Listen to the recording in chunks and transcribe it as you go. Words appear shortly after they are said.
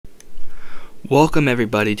Welcome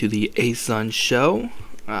everybody to the ASUN show.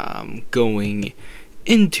 Going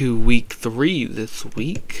into week 3 this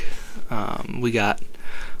week. We got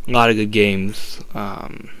a lot of good games.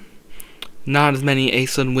 Not as many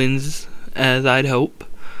ASUN wins as I'd hope,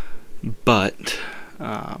 but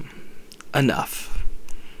enough.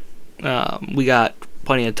 We got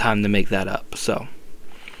plenty of time to make that up. So,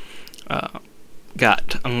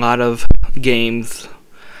 got a lot of games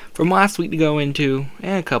from last week to go into,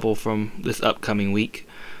 and a couple from this upcoming week.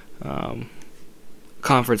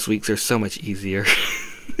 Conference weeks are so much easier.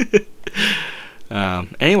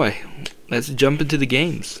 Anyway, let's jump into the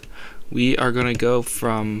games. We are going to go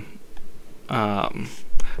from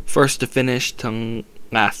first to finish to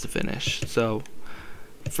last to finish. So,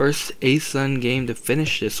 first ASUN game to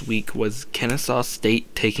finish this week was Kennesaw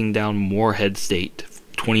State taking down Morehead State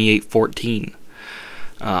 28-14.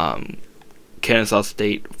 Kennesaw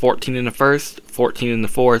State 14 in the first, 14 in the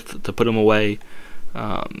fourth to put them away.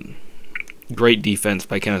 Great defense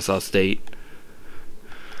by Kennesaw State.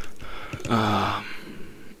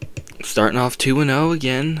 Starting off 2-0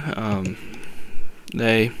 again.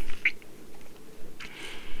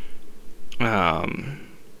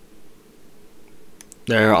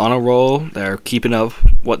 They're on a roll. They're keeping up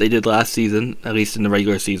what they did last season, at least in the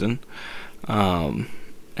regular season,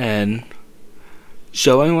 and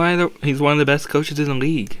showing why he's one of the best coaches in the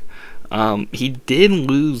league. He did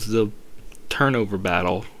lose the turnover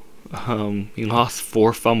battle. He lost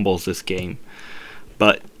 4 fumbles this game,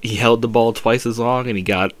 but he held the ball twice as long and he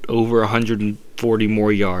got over 140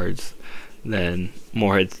 more yards than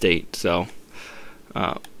Morehead State. So,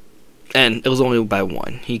 and it was only by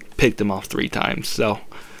 1. He picked him off 3 times, so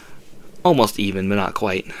almost even, but not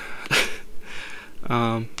quite.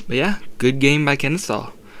 But yeah, good game by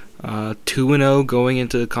Kennesaw. 2-0 going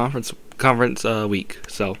into the conference week.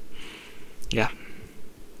 So, yeah.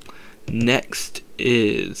 Next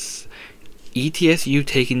is ETSU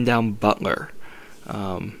taking down Butler.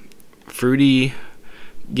 Fruity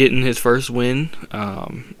getting his first win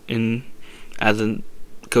as a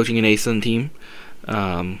coaching an ASUN team.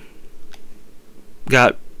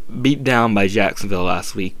 Got beat down by Jacksonville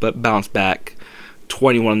last week, but bounced back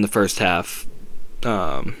 21 in the first half,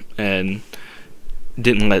 and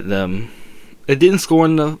didn't let them. It didn't score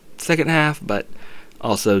in the second half, but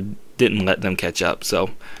also didn't let them catch up.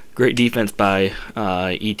 So, great defense by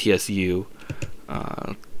ETSU,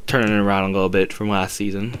 turning it around a little bit from last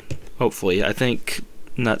season. Hopefully, I think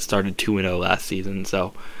Nutt started 2-0 last season,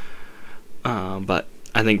 so but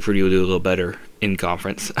I think Fruity will do a little better in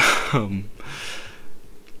conference.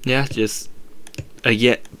 Yeah, just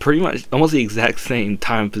again, pretty much almost the exact same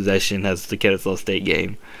time of possession as the Kennesaw State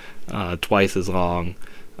game. Twice as long,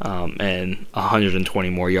 and 120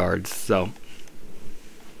 more yards. So,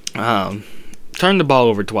 turned the ball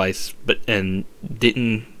over twice, and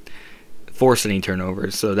didn't force any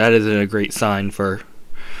turnovers. So that isn't a great sign for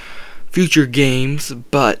future games.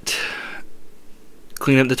 But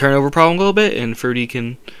clean up the turnover problem a little bit, and Fruity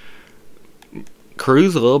can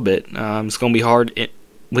cruise a little bit. It's going to be hard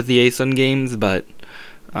with the ASUN games, but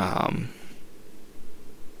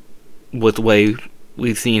with the way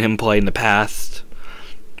we've seen him play in the past,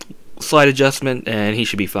 slight adjustment, and he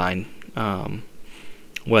should be fine.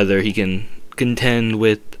 Whether he can contend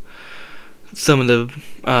with some of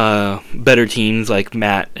the better teams like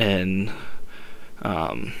Matt and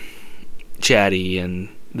Chatty and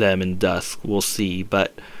them in Dusk, we'll see.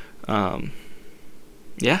 But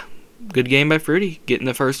yeah, good game by Fruity, getting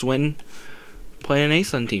the first win playing an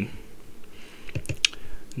ASUN team.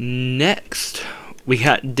 Next, we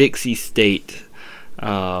got Dixie State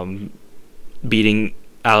beating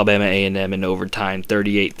Alabama A&M in overtime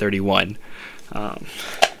 38-31.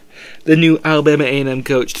 The new Alabama A&M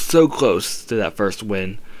coach, so close to that first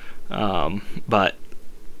win, but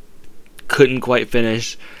couldn't quite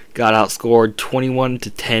finish. Got outscored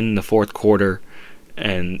 21-10 in the fourth quarter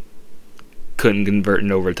and couldn't convert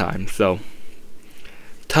in overtime. So,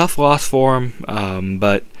 tough loss for him,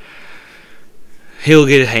 but he'll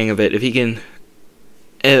get a hang of it. If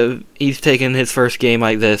he's taken his first game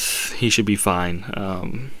like this, he should be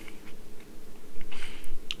fine.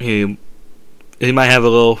 He might have a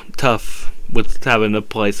little tough with having to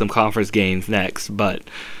play some conference games next, but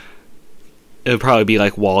it'll probably be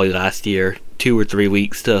like Wally last year, 2 or 3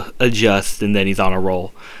 weeks to adjust, and then he's on a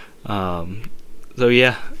roll. So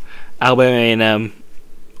yeah, Alabama A&M,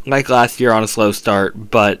 like last year, on a slow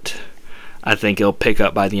start, but I think he'll pick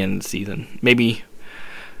up by the end of the season. Maybe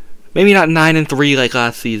not 9-3 like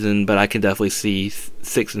last season, but I can definitely see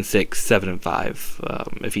 6-6,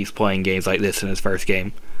 7-5 if he's playing games like this in his first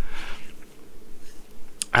game.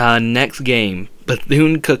 Next game,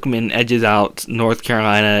 Bethune-Cookman edges out North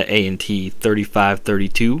Carolina A&T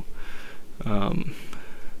 35-32.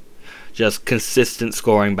 Just consistent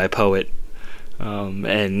scoring by Poet,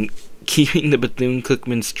 and keeping the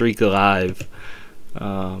Bethune-Cookman streak alive.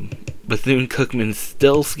 Bethune-Cookman's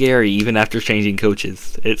still scary even after changing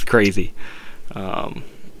coaches. It's crazy. I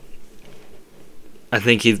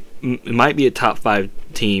think it might be a top 5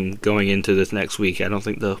 team going into this next week. I don't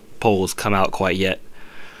think the polls come out quite yet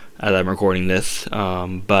as I'm recording this.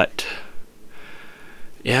 But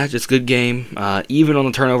yeah, just good game. Even on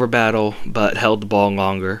the turnover battle, but held the ball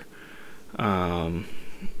longer.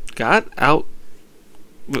 Got out.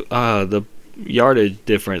 The yardage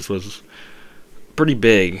difference was pretty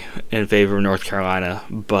big in favor of North Carolina,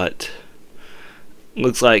 but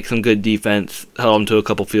looks like some good defense held them to a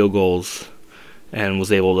couple field goals and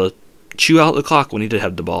was able to chew out the clock when he did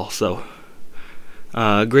have the ball. So,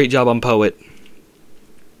 great job on Poet,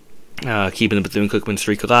 keeping the Bethune-Cookman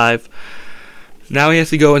streak alive. Now he has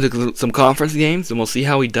to go into some conference games, and we'll see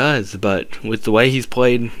how he does. But with the way he's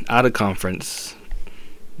played out of conference,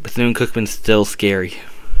 Bethune-Cookman's still scary.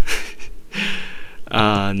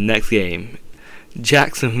 Next game,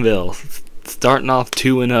 Jacksonville starting off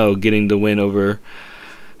 2-0, getting the win over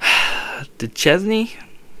Duchesne.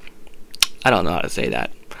 I don't know how to say that.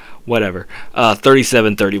 Whatever.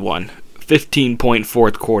 37-31. 15-point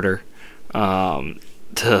fourth quarter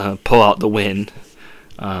to pull out the win.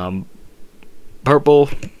 Purple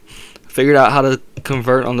figured out how to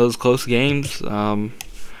convert on those close games, and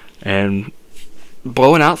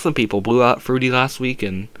blowing out some people. Blew out Fruity last week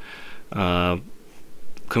and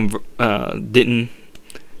didn't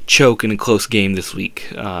choke in a close game this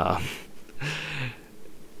week.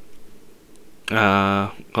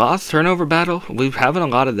 Lost turnover battle. We're having a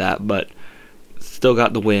lot of that, but still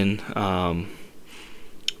got the win.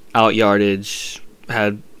 Out yardage,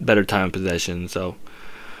 had better time possession. So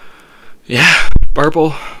yeah,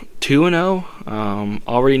 Purple 2-0.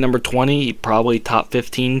 Already number 20, probably top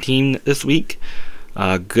 15 team this week.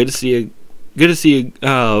 Good to see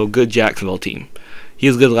a good Jacksonville team. He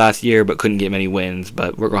was good last year, but couldn't get many wins.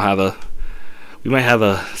 But we might have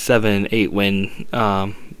a 7-8 win,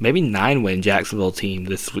 maybe 9 win Jacksonville team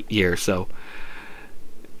this year. So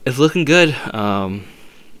it's looking good.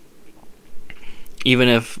 Even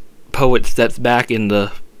if Poet steps back in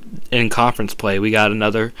conference play, we got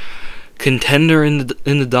another contender in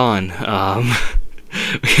the dawn.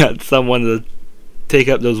 We got someone to take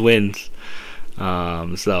up those wins.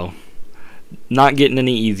 So not getting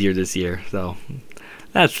any easier this year. So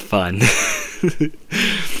that's fun.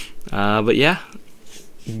 But yeah,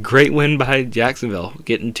 great win by Jacksonville,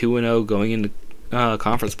 getting 2-0 going into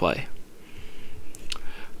conference play.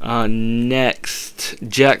 Next,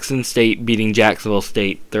 Jackson State beating Jacksonville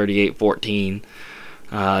State 38-14.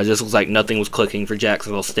 Just looks like nothing was clicking for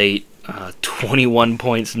Jacksonville State. 21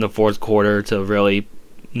 points in the fourth quarter to really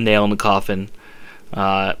nail in the coffin.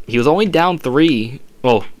 He was only down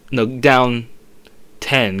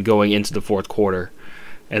 10 going into the fourth quarter,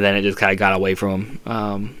 and then it just kind of got away from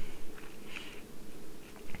him.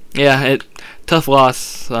 Yeah, tough loss.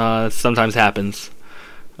 Sometimes happens.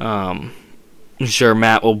 I'm sure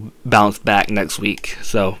Matt will bounce back next week.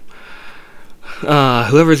 So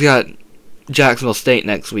whoever's got Jacksonville State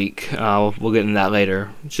next week, we'll get into that later.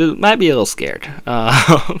 Might be a little scared.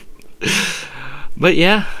 But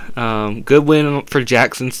yeah, good win for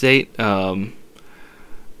Jackson State. I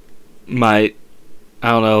don't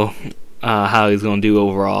know how he's going to do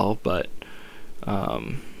overall, but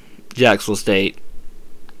Jacksonville State,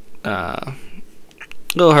 a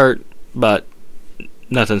little hurt, but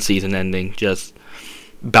nothing season ending. Just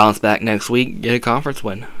bounce back next week, get a conference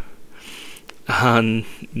win.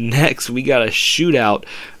 Next, we got a shootout,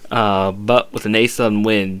 but with an ASUN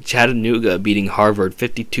win. Chattanooga beating Harvard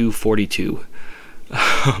 52-42.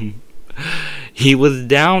 He was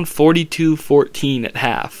down 42-14 at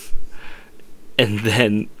half, and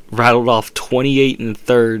then rattled off 28 in the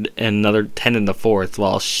third and another 10 in the fourth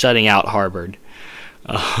while shutting out Harvard.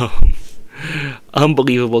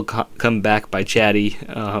 Unbelievable comeback by Chatty.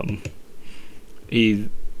 He's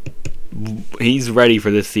ready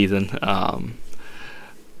for this season.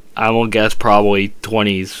 I will guess probably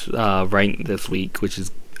 20s ranked this week, which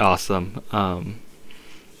is awesome.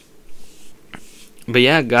 But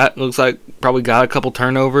yeah, looks like probably got a couple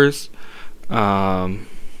turnovers, and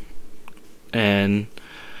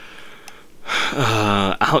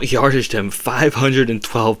out yardaged him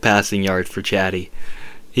 512 passing yards for Chatty.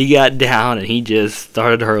 He got down and he just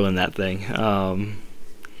started hurling that thing.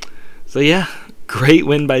 So yeah, great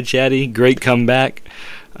win by Chatty, great comeback.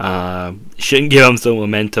 Shouldn't give him some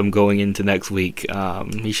momentum going into next week.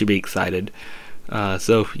 He should be excited.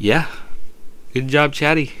 So yeah, good job,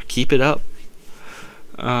 Chatty. Keep it up.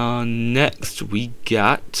 Next we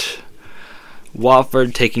got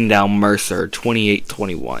Wofford taking down Mercer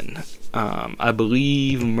 28-21. I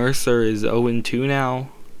believe Mercer is 0-2 now.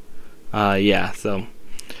 Yeah, so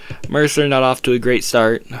Mercer not off to a great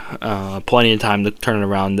start. Plenty of time to turn it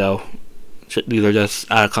around though. These are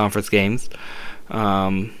just out of conference games.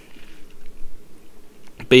 But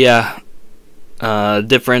yeah,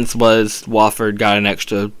 difference was Wofford got an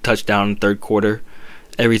extra touchdown in the third quarter.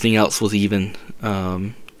 Everything else was even.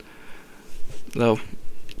 So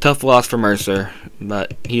tough loss for Mercer,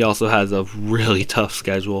 but he also has a really tough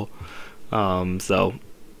schedule. So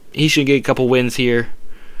he should get a couple wins here.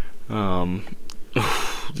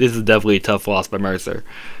 This is definitely a tough loss by Mercer.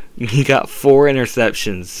 He got 4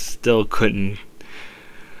 interceptions, still couldn't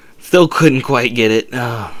quite get it.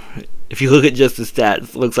 If you look at just the stats,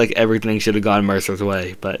 it looks like everything should have gone Mercer's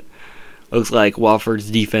way, but looks like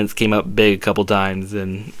Wofford's defense came up big a couple times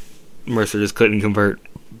and Mercer just couldn't convert.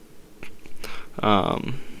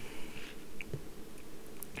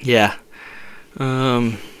 Yeah.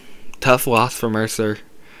 Tough loss for Mercer.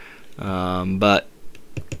 But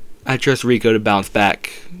I trust Rico to bounce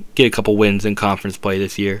back, get a couple wins in conference play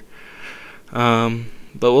this year. But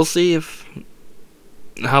we'll see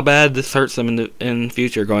how bad this hurts them in the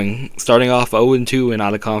future, starting off 0-2 and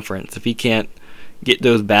out of conference. If he can't get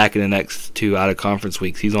those back in the next 2 out of conference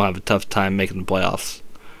weeks, he's gonna have a tough time making the playoffs.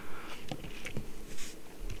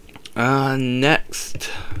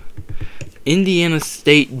 Next, Indiana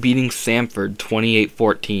State beating Samford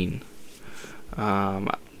 28-14.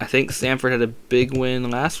 I think Samford had a big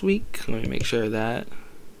win last week. Let me make sure of that.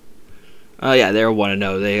 Oh yeah, they were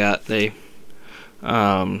 1-0.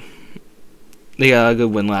 They got a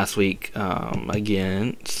good win last week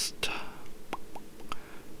against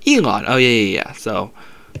Elon. Oh yeah. So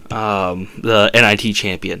the NIT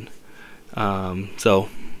champion. So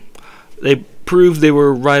they proved they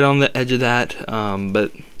were right on the edge of that.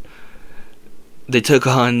 But they took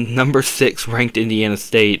on number 6 ranked Indiana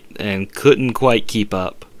State and couldn't quite keep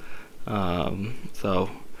up. So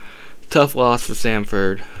tough loss for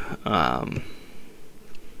Samford.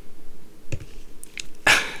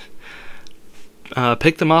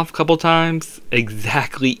 Picked them off a couple times.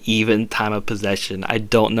 Exactly even time of possession. I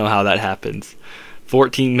don't know how that happens.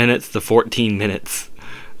 14 minutes to 14 minutes.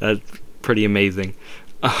 That's pretty amazing.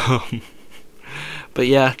 But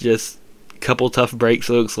yeah, just a couple tough breaks.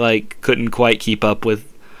 It looks like couldn't quite keep up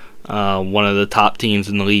with one of the top teams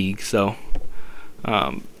in the league. So,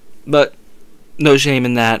 but no shame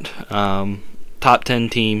in that. Top 10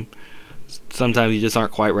 team. Sometimes you just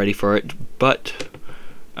aren't quite ready for it, but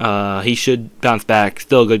he should bounce back.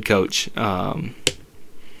 Still a good coach, and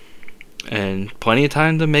plenty of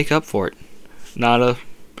time to make up for it. Not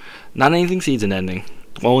anything season ending.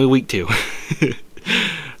 Only week 2,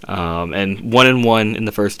 and 1-1 in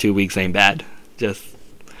the first 2 weeks ain't bad. Just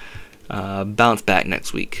bounce back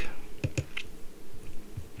next week.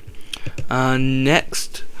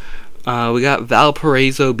 Next, we got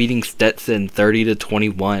Valparaiso beating Stetson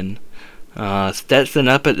 30-21. Stetson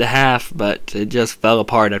up at the half, but it just fell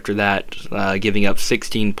apart after that, giving up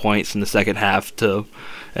 16 points in the second half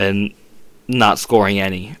and not scoring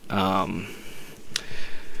any.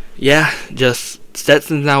 Yeah, just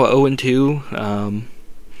Stetson's now at 0-2.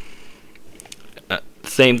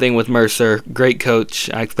 Same thing with Mercer. Great coach.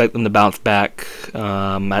 I expect them to bounce back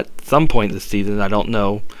at some point this season. I don't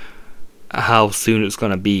know how soon it's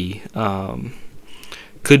going to be.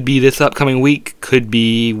 Could be this upcoming week. Could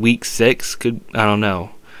be week 6. I don't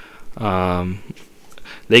know.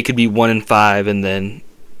 They could be 1-5 and then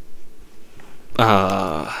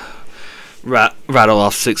rattle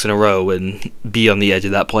off 6 in a row and be on the edge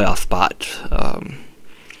of that playoff spot.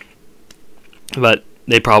 But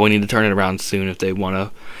they probably need to turn it around soon if they want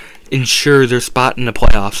to ensure their spot in the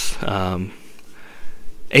playoffs.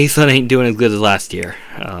 ASUN ain't doing as good as last year,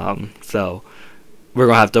 so we're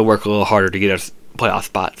gonna have to work a little harder to get us playoff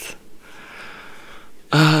spots.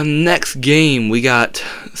 Next game we got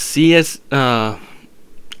I think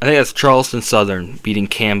that's Charleston Southern beating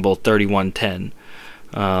Campbell 31-10.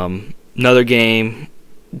 Another game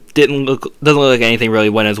doesn't look like anything really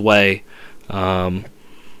went his way.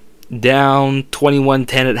 Down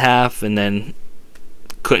 21-10 at half, and then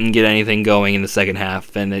couldn't get anything going in the second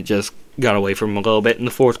half, and it just got away from him a little bit in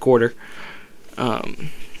the fourth quarter.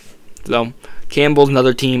 So Campbell's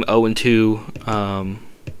another team 0-2.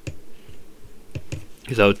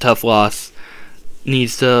 So tough loss.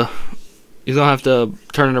 He's gonna have to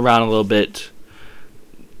turn it around a little bit.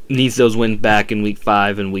 needs those wins back in week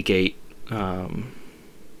 5 and week 8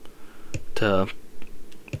 to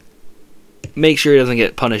make sure he doesn't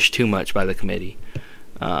get punished too much by the committee.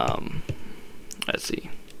 Let's see.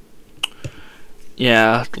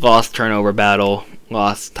 Yeah, lost turnover battle,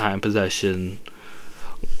 lost time possession,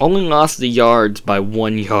 only lost the yards by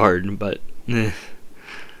 1 yard, but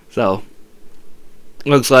so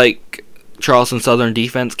looks like Charleston Southern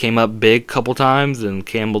defense came up big a couple times and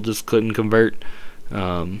Campbell just couldn't convert.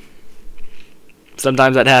 Sometimes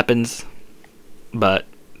that happens, but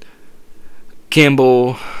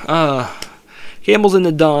Campbell's in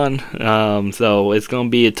the dawn, so it's gonna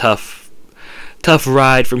be a tough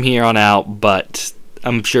ride from here on out. But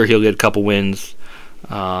I'm sure he'll get a couple wins,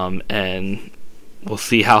 and we'll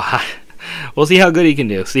see how good he can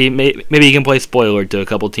do. See, maybe he can play spoiler to a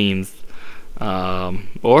couple teams,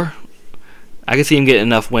 or I can see him getting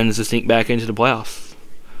enough wins to sneak back into the playoffs.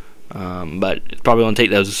 But it's probably gonna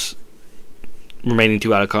take those remaining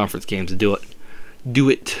 2 out of conference games to do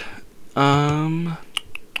it.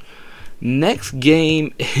 Next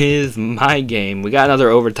game is my game. We got another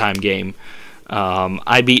overtime game.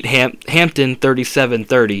 I beat Hampton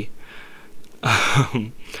 37-30.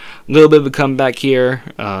 A little bit of a comeback here.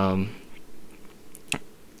 I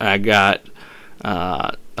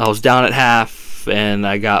was down at half, and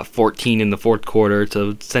I got 14 in the fourth quarter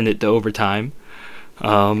to send it to overtime.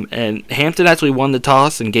 And Hampton actually won the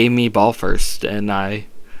toss and gave me ball first, and I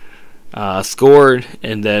scored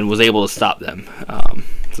and then was able to stop them.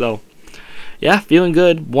 So yeah, feeling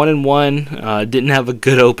good. 1-1. Didn't have a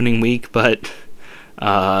good opening week, but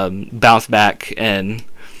bounced back and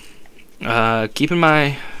keeping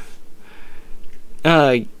myself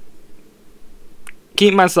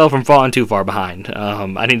from falling too far behind.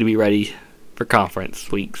 I need to be ready for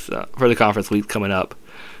conference weeks, for the conference week coming up.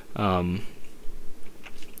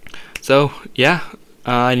 So yeah,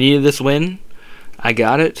 I needed this win. I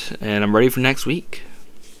got it, and I'm ready for next week.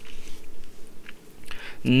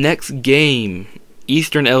 Next game,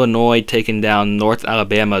 Eastern Illinois taking down North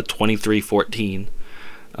Alabama 23-14.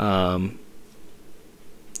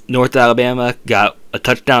 North Alabama got a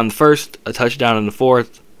touchdown in the first, a touchdown in the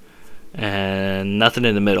fourth, and nothing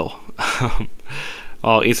in the middle.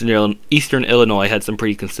 Eastern Illinois had some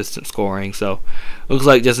pretty consistent scoring, so looks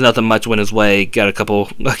like just nothing much went his way. Got a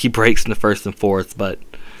couple lucky breaks in the first and fourth, but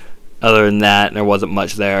other than that, there wasn't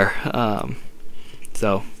much there.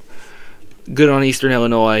 So good on Eastern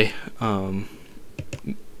Illinois.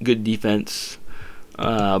 Good defense,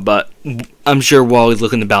 but I'm sure Wally's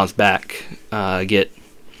looking to bounce back, get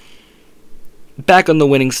back on the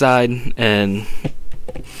winning side, and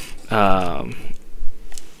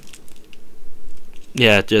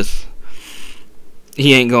yeah, just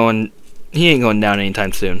he ain't going down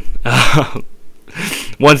anytime soon.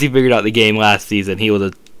 Once he figured out the game last season, he was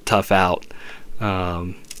a tough out,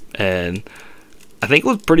 and I think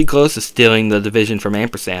was pretty close to stealing the division from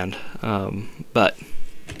Ampersand. But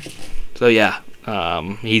so yeah,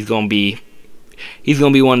 he's gonna be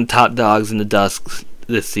one of the top dogs in the Dusks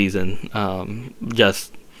this season.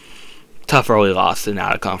 Just tough early loss and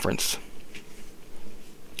out of conference.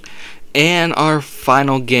 And our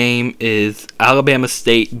final game is Alabama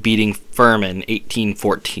State beating Furman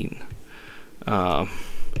 18-14.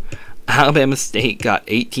 Alabama State got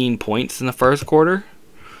 18 points in the first quarter.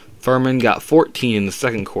 Furman got 14 in the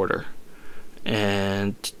second quarter.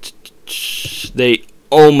 And they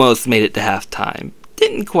almost made it to halftime.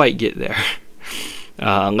 Didn't quite get there.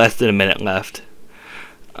 Less than a minute left.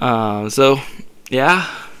 So, yeah.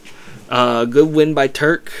 Good win by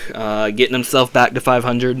Turk. Getting himself back to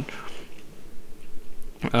 500.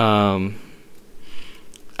 Alabama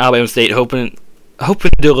State hoping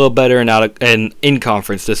to do a little better in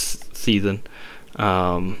conference this season.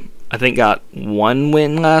 I think got 1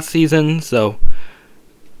 win last season, so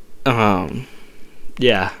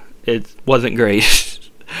yeah, it wasn't great.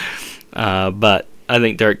 But I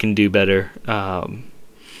think Dirk can do better.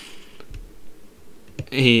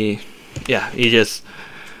 He just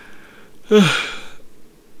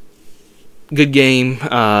good game.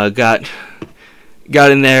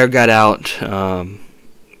 Got in there, got out.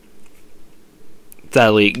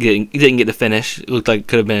 Sadly, didn't get to finish. It looked like it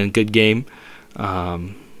could have been a good game. But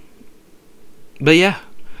yeah,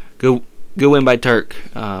 good win by Turk.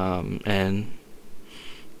 And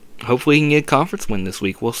hopefully he can get a conference win this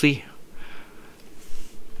week. We'll see.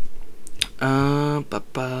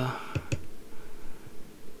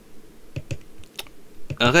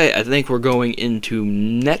 Okay, I think we're going into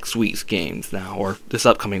next week's games now, or this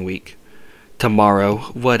upcoming week. Tomorrow,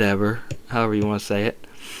 whatever, however you want to say it.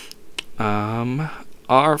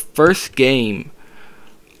 Our first game,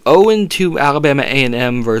 0-2 Alabama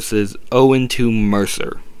A&M versus 0-2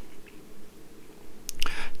 Mercer.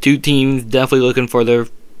 Two teams definitely looking for their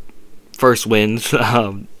first wins.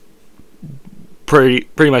 Pretty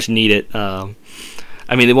much need it. I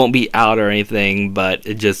mean, they won't be out or anything, but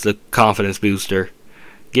it's just a confidence booster.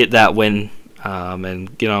 Get that win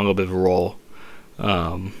and get on a little bit of a roll.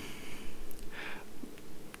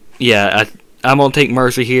 Yeah, I'm going to take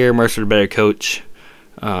Mercer here. Mercer, the better coach,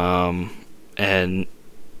 and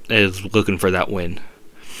is looking for that win.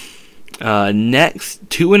 Next,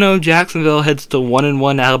 2-0 Jacksonville heads to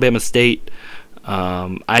 1-1 Alabama State.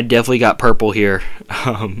 I definitely got purple here.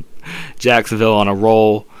 Jacksonville on a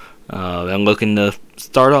roll, and looking to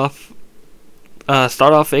start off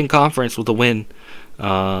in conference with a win,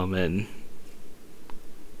 and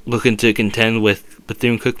looking to contend with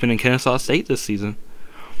Bethune-Cookman and Kennesaw State this season.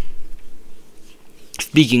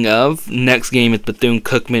 Speaking of, next game is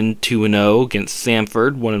Bethune-Cookman 2-0 against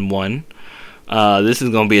Samford 1-1. This is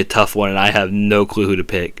going to be a tough one, and I have no clue who to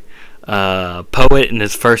pick. Poet in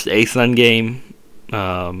his first ASUN game,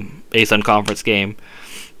 ASUN conference game,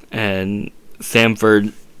 and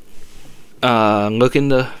Samford looking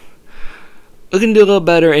to do a little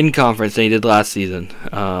better in conference than he did last season.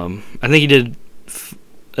 I think he did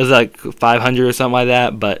it was like 500 or something like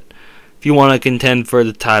that, but if you want to contend for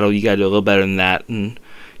the title, you got to do a little better than that. And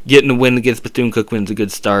getting a win against Bethune-Cookman is a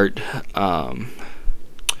good start. If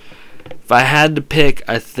I had to pick,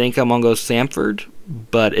 I think I'm going to go Samford,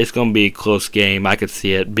 but it's going to be a close game. I could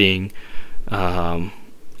see it being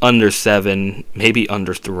under 7, maybe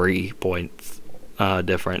under 3 points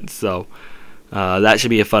difference. So that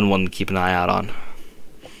should be a fun one to keep an eye out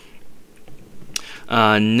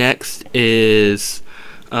on. Next is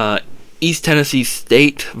East Tennessee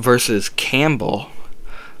State versus Campbell.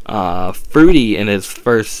 Fruity in his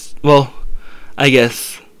first, well, I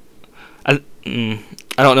guess I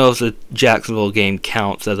don't know if the Jacksonville game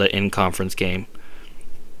counts as an in-conference game,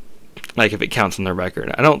 like if it counts on their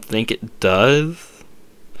record. I don't think it does.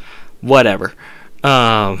 Whatever.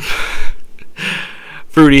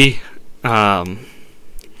 Fruity, Campbell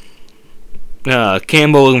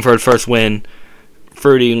looking for his first win.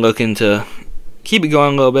 Fruity looking to keep it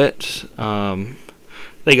going a little bit.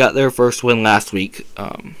 They got their first win last week.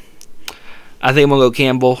 I think I'm going to go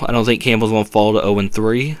Campbell. I don't think Campbell's going to fall to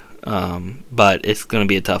 0-3, but it's going to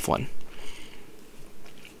be a tough one.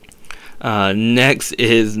 Next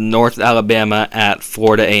is North Alabama at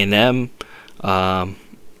Florida A&M. I'm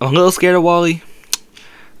a little scared of Wally,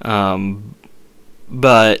 but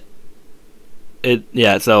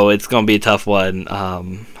so it's going to be a tough one.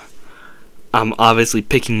 I'm obviously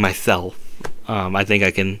picking myself. I think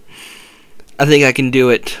I can do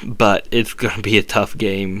it, but it's going to be a tough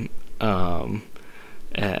game. But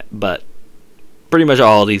pretty much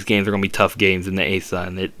all of these games are going to be tough games in the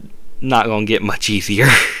ASUN. It's not going to get much easier,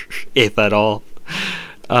 if at all.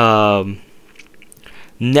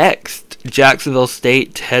 Next, Jacksonville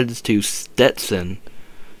State heads to Stetson.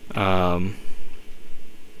 This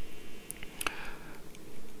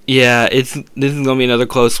is going to be another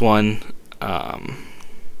close one.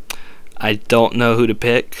 I don't know who to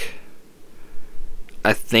pick.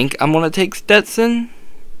 I think I'm going to take Stetson.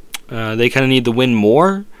 They kind of need to win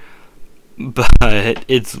more, but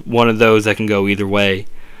it's one of those that can go either way.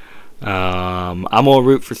 I'm going to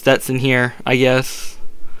root for Stetson here, I guess.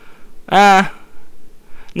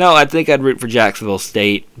 No, I think I'd root for Jacksonville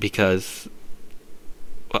State because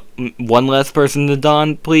one less person to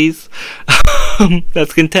Don, please.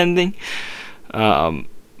 That's contending.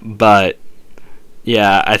 But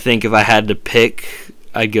yeah, I think if I had to pick,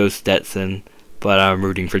 I'd go Stetson, but I'm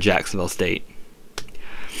rooting for Jacksonville State.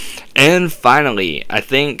 And finally, I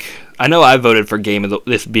know I voted for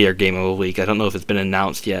this be our game of the week. I don't know if it's been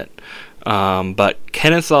announced yet. But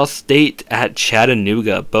Kennesaw State at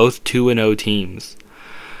Chattanooga, both 2-0 teams.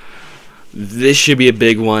 This should be a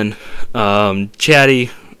big one.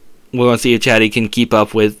 Chatty, we're going to see if Chatty can keep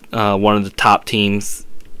up with one of the top teams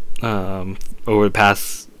over the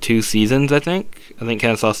past 2 seasons, I think. I think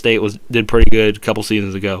Kennesaw State did pretty good a couple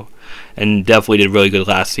seasons ago, and definitely did really good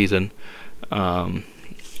last season.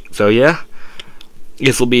 So yeah,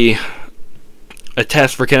 this will be a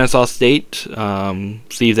test for Kennesaw State.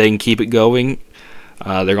 See if they can keep it going.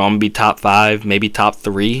 They're going to be top 5, maybe top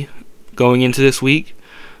 3 going into this week.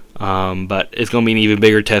 But it's going to be an even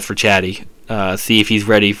bigger test for Chatty. See if he's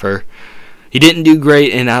ready for. He didn't do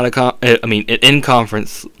great in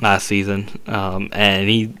conference last season, and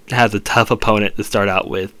he has a tough opponent to start out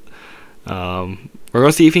with. We're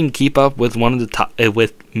going to see if he can keep up with one of the top,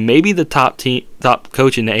 with maybe the top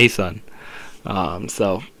coach in the ASUN.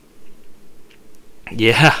 So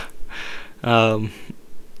yeah,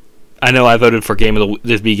 I know I voted for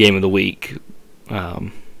this be game of the week.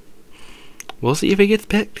 We'll see if it gets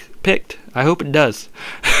picked. I hope it does.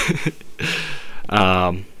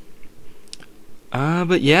 But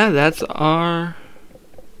yeah, that's our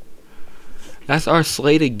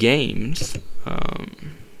slate of games.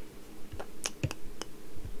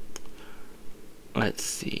 Let's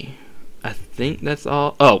see. I think that's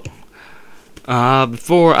all. Oh,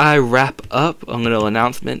 before I wrap up, a little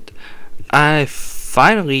announcement. I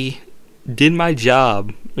finally did my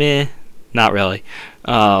job. Not really.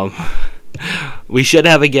 We should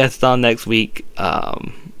have a guest on next week.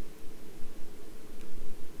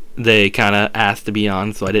 They kind of asked to be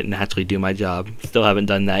on, so I didn't actually do my job. Still haven't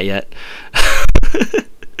done that yet.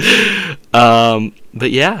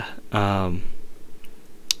 But yeah.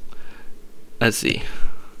 Let's see.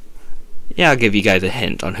 Yeah, I'll give you guys a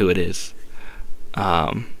hint on who it is.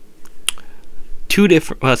 Two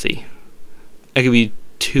different. Let's see. I'll give you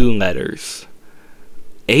 2 letters.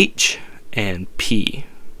 H and P.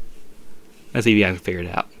 Let's see if you guys can figure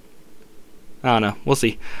it out. I don't know. We'll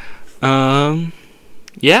see.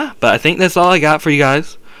 Yeah, but I think that's all I got for you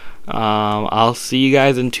guys. I'll see you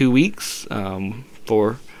guys in 2 weeks. Well,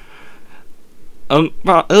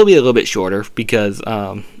 it'll be a little bit shorter because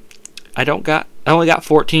I only got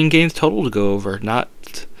 14 games total to go over, not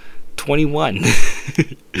 21.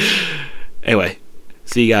 Anyway,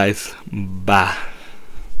 see you guys. Bye.